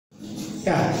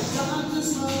Yeah,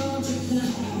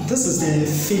 this is the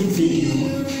fifth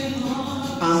video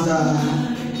under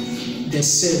the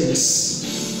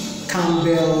series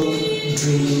Kambel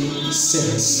Dream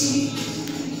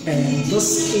Series, and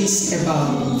this is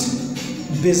about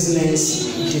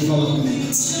business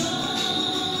development.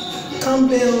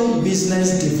 Kambel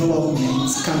business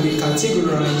development can be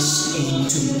categorized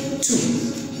into two.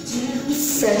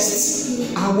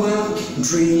 First, our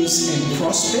dreams and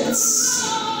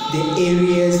prospects, the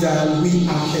areas that we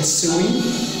are pursuing,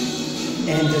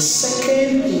 and the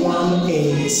second one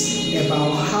is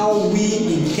about how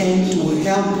we intend to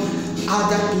help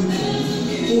other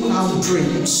people who have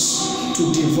dreams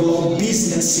to develop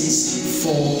businesses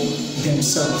for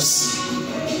themselves.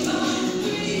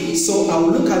 So I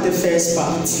will look at the first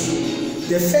part.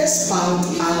 The first part,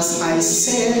 as I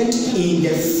said in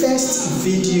the first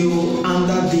video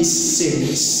under this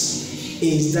series,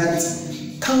 is that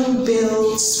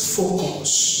Kambel's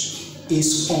focus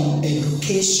is on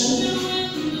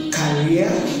education,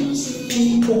 career,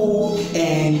 people,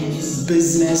 and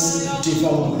business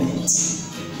development.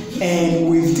 And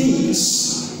with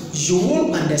this, you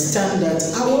will understand that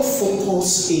our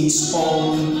focus is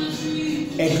on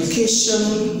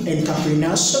education,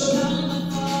 entrepreneurship,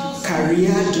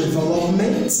 career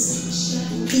development,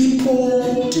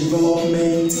 people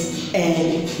development,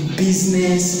 and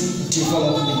business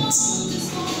development.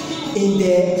 In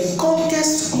the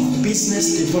context of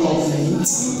business development,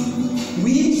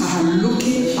 we are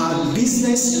looking at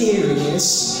business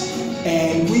areas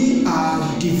and we are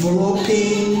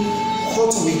developing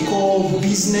what we call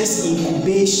business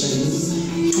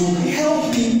incubation to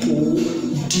help people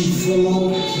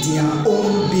develop their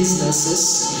own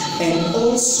businesses and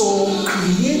also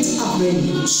create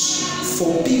avenues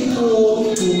for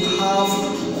people to have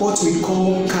what we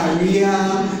call career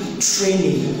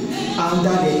training under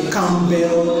the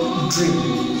Kambel Dream.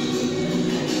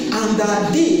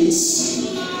 Under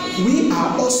this, we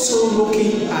are also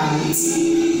looking at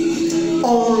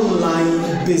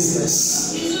online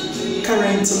business.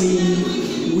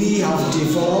 Currently, we have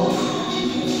developed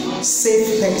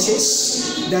Safe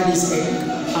Purchase, that is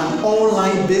an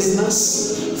online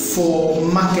business for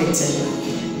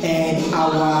marketing, and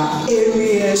our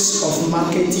areas of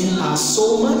marketing are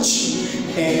so much,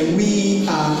 and we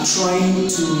are trying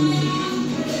to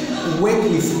work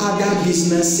with other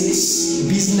business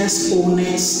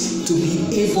owners to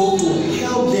be able to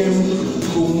help them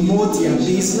promote their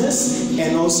business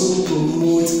and also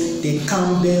promote the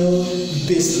Kambel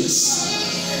business.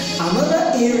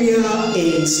 Another area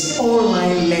is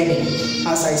online learning,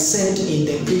 as I said in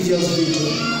the previous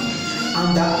video.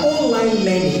 Under online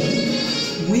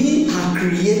learning, we are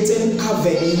creating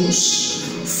avenues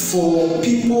for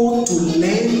people to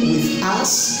learn with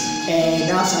us, and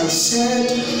as I said,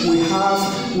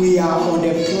 we are on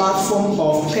the platform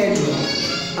of Pedro.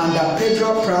 Under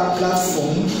Pedro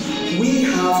platform, we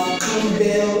have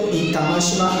Kambel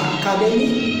International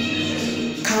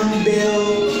Academy, Kambel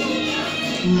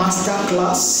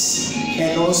Masterclass,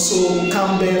 and also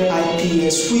Kambel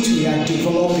IPS, which we are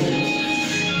developing.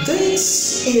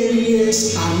 These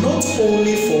areas are not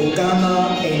only for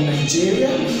Ghana and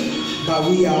Nigeria, but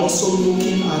we are also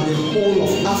looking at the whole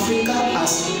of Africa.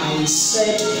 As I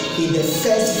said in the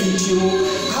first video,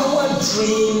 our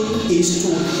dream is to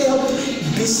help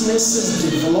businesses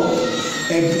develop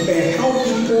and help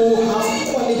people have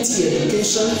quality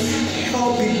education,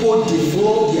 help people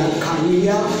develop their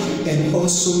career, and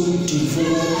also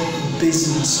develop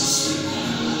businesses.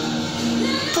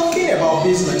 Talking about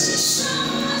businesses,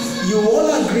 you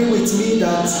all agree with me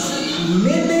that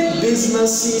many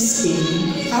businesses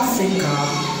in Africa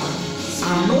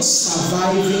are not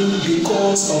surviving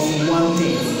because of one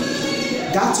thing.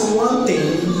 That one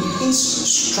thing is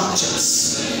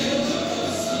structures.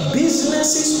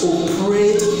 Businesses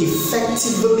operate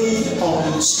effectively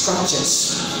on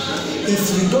structures.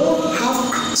 If you don't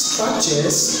have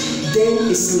structures, then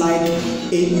it's like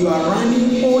you are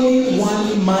running only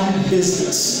one-man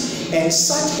business. And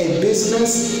such a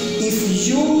business, if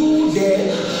you, the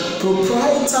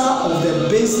proprietor of the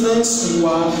business, you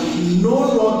are no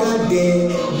longer there,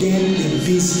 then the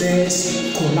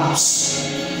business collapses.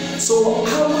 So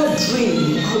our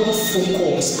dream, our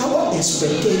focus, our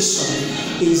expectation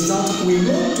is that we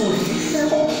want to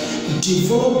help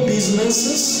develop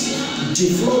businesses,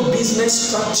 develop business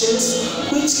structures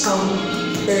which can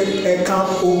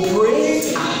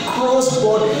operate across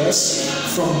borders,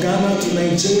 from Ghana to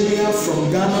Nigeria,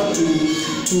 from Ghana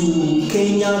to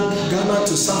Kenya, Ghana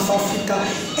to South Africa.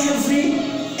 Every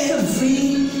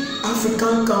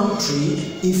African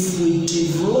country, if we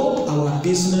develop our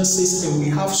businesses and we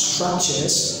have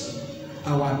structures,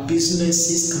 our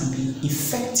businesses can be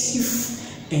effective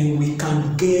and we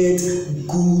can get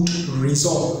good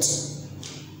results.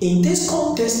 In this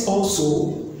context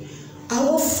also,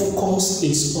 our focus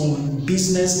is on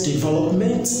business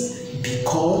development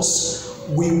because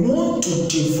we want to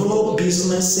develop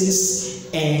businesses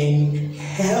and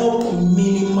help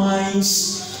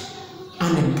minimize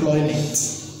unemployment.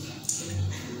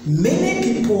 Many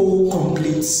people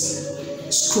complete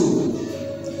school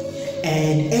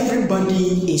and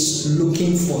everybody is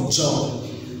looking for a job.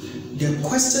 The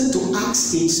question to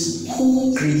ask is,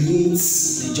 who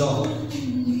creates the job?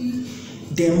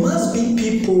 There must be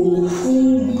people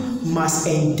who must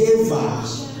endeavor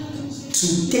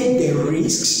to take the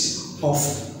risks of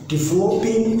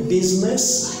developing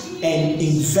business and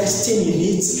investing in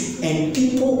it, and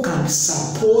people can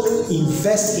support,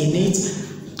 invest in it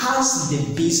as the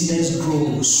business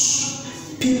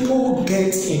grows. People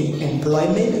get in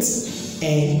employment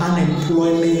and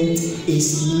unemployment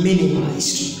is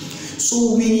minimized.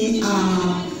 So we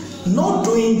are not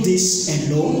doing this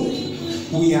alone.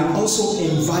 We are also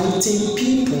inviting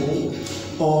people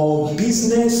or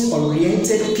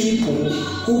business-oriented people,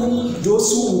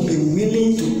 those who will be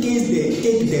willing to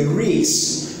take the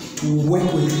risk to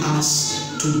work with us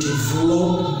to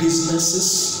develop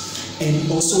businesses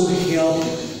and also help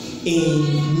in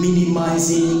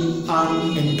minimizing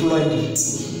unemployment.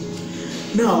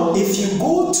 Now, if you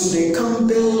go to the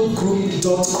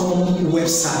campbellgroup.com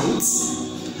website,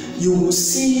 you will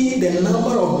see the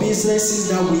number of businesses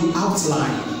that we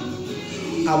outline.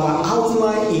 Our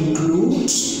outline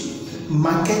includes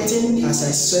marketing, as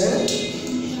I said.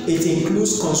 It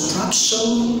includes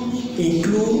construction,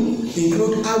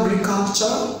 include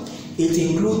agriculture, it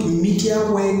includes media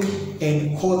work,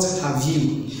 and what have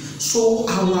you. So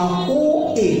our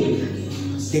whole aim,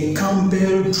 the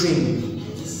Kambel dream,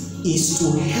 is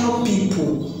to help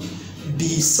people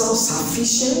be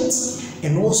self-sufficient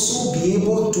and also be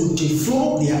able to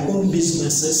develop their own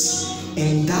businesses,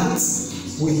 and that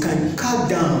we can cut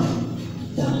down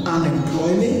on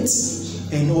unemployment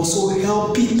and also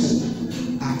help people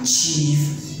achieve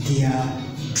their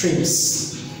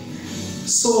dreams.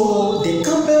 So the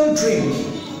Kambel dream,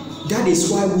 that is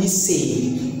why we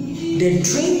say the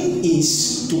dream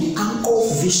is to anchor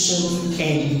vision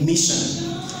and mission.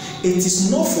 It is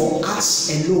not for us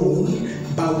alone,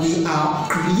 but we are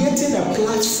creating a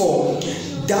platform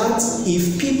that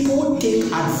if people take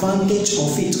advantage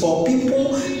of it, or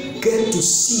people get to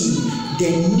see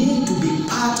the need to be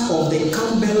part of the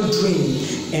Kambel dream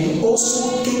and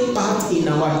also take part in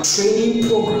our training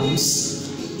programs,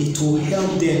 it will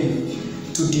help them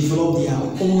to develop their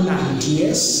own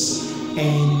ideas,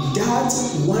 and that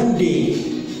one day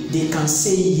they can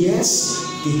say yes,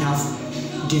 they have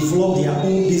developed their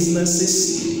own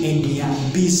businesses and they are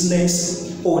business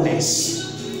owners.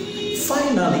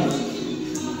 Finally,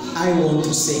 I want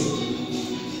to say,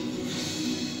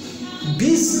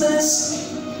 business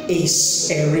is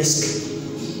a risk,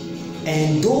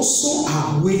 and those who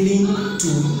are willing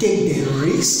to take the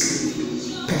risk,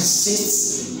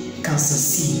 persist, can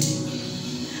succeed.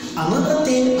 Another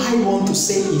thing I want to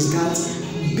say is that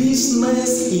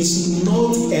business is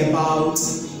not about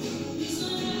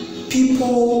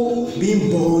people being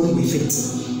born with it.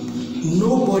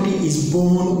 Nobody is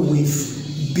born with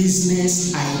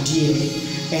business idea,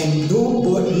 and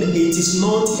it is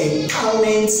not a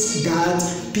talent that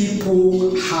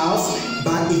people have,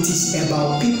 but it is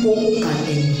about people who can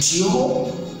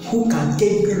endure, who can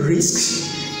take risks,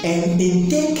 and in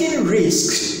taking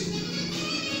risks,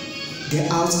 the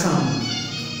outcome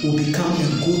will become a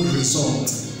good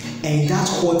result, and that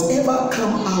whatever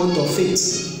comes out of it,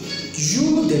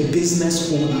 you, the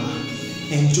business owner,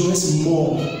 enjoys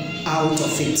more out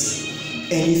of it.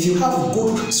 And if you have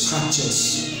good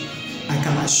structures, I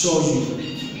can assure you,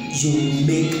 you will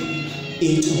make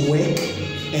it work.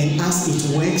 And as it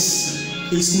works,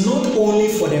 it's not only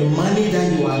for the money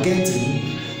that you are getting,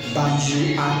 but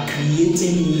you are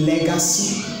creating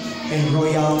legacy and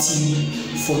royalty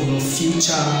for your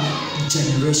future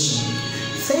generation.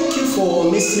 Thank you for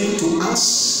listening to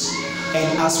us.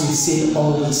 And as we say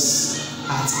always,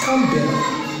 at Kambel,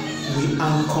 we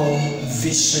anchor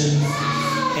vision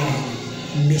and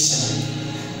mission.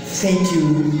 Thank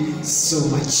you so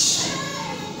much.